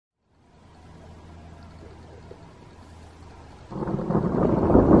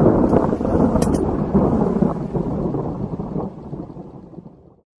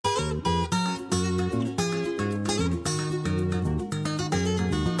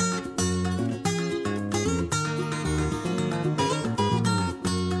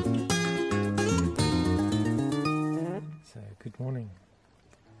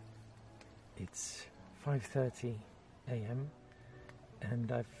5:30 a.m.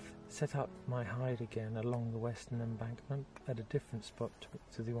 and I've set up my hide again along the western embankment at a different spot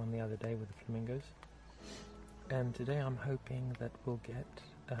to the one the other day with the flamingos. And today I'm hoping that we'll get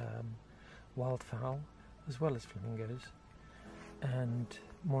wildfowl as well as flamingos, and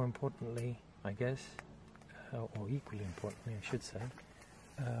more importantly, I guess, or equally importantly I should say,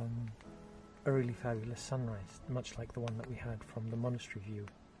 a really fabulous sunrise, much like the one that we had from the monastery view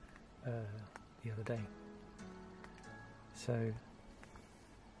the other day. So,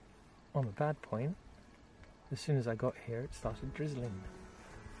 on the bad point, as soon as I got here it started drizzling,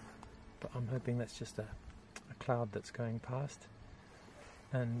 but I'm hoping that's just a cloud that's going past.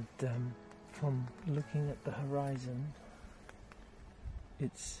 And from looking at the horizon,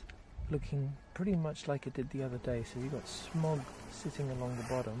 it's looking pretty much like it did the other day. So you've got smog sitting along the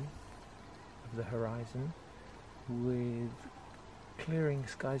bottom of the horizon with clearing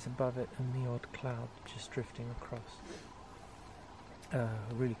skies above it and the odd cloud just drifting across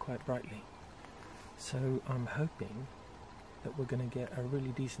really quite brightly. So I'm hoping that we're going to get a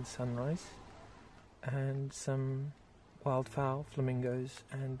really decent sunrise and some wildfowl, flamingos,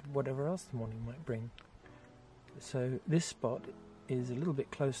 and whatever else the morning might bring. So this spot is a little bit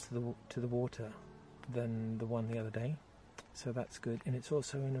close to the water than the one the other day, so that's good, and it's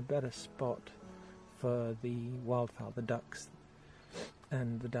also in a better spot for the wildfowl, the ducks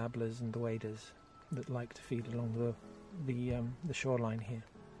and the dabblers and the waders that like to feed along the shoreline here.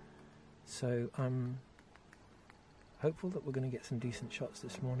 So I'm hopeful that we're going to get some decent shots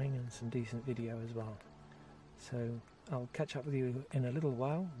this morning and some decent video as well. So I'll catch up with you in a little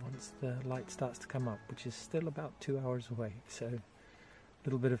while once the light starts to come up, which is still about 2 hours away, so a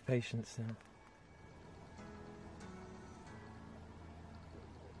little bit of patience now.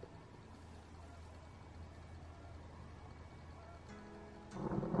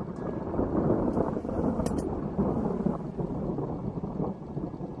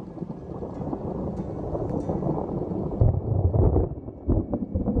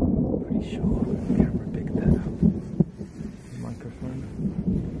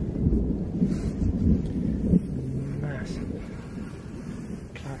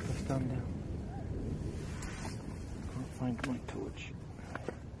 Find my torch.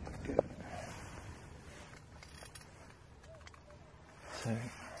 Go. So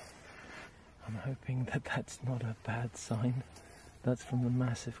I'm hoping that that's not a bad sign. That's from the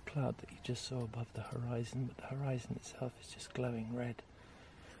massive cloud that you just saw above the horizon, but the horizon itself is just glowing red,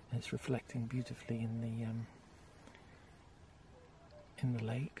 and it's reflecting beautifully in the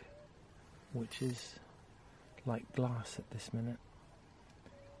lake, which is like glass at this minute.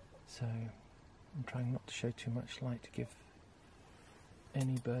 So I'm trying not to show too much light to give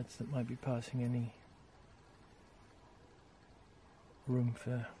any birds that might be passing any room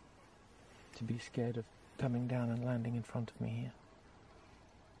to be scared of coming down and landing in front of me here.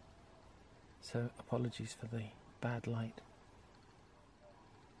 So apologies for the bad light.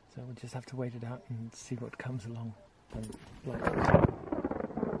 So we'll just have to wait it out and see what comes along. And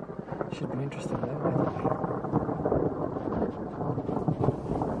should be interesting though, anyway.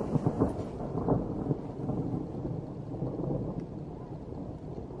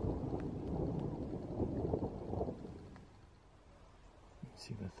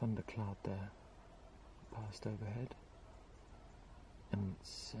 See the thundercloud there passed overhead, and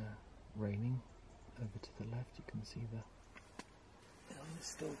it's raining over to the left. You can see there's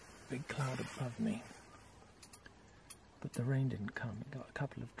still a big cloud above me, but the rain didn't come. It got a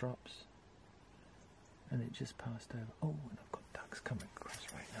couple of drops and it just passed over. Oh, and I've got ducks coming across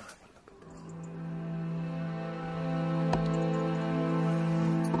right now. Have a look at this.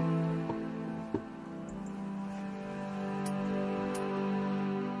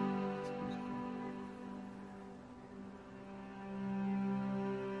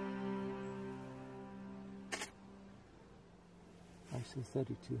 I see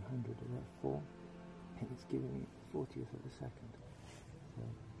 3200 of that 4, and it's giving me 40th of a second. So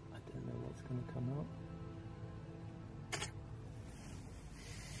I don't know what's going to come out.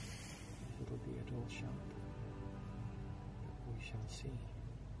 If it'll be at all sharp, but we shall see.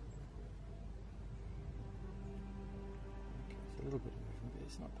 Okay, it's a little bit of movement, but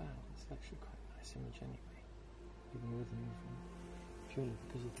it's not bad. It's actually quite a nice image anyway, even with the movement, purely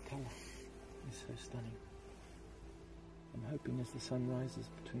because of the colour. It's so stunning. I'm hoping as the sun rises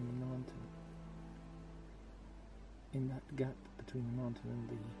between the mountain, in that gap between the mountain and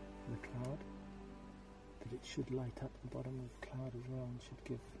the cloud, that it should light up the bottom of the cloud as well and should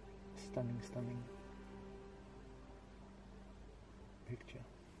give a stunning picture.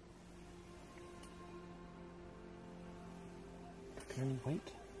 I can only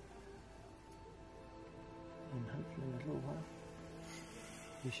wait. and hopefully in a little while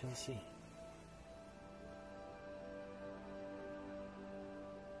we shall see.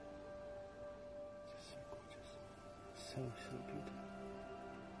 Just so gorgeous, so beautiful.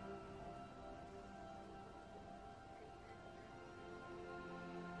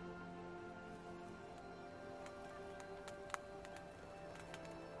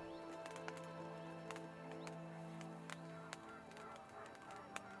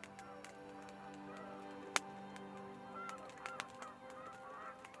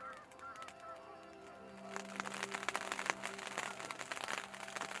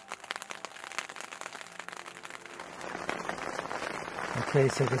 Okay,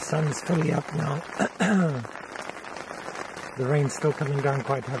 so the sun's fully up now. The rain's still coming down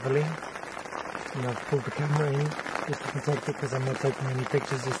quite heavily. And I've pulled the camera in just to protect it because I'm not taking any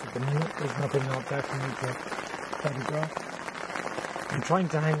pictures just at the minute. There's nothing out there for me to photograph. I'm trying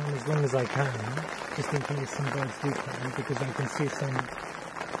to hang on as long as I can, just in case some birds do come, because I can see some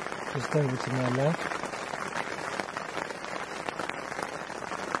just over to my left.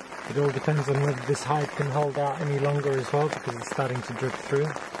 It all depends on whether this hide can hold out any longer as well, because it's starting to drip through.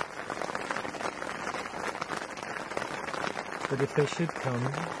 But if they should come,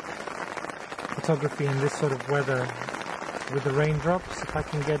 photography in this sort of weather with the raindrops, if I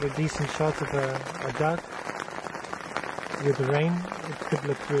can get a decent shot of a duck with the rain, it could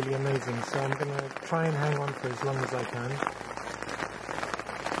look really amazing. So I'm going to try and hang on for as long as I can.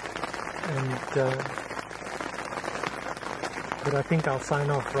 But I think I'll sign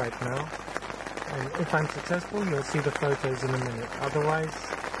off right now, and if I'm successful you'll see the photos in a minute. Otherwise,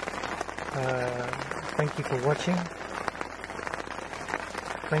 thank you for watching.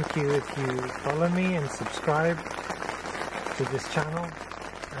 Thank you if you follow me and subscribe to this channel,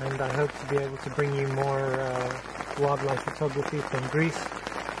 and I hope to be able to bring you more wildlife photography from Greece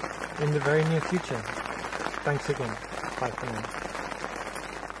in the very near future. Thanks again. Bye for now.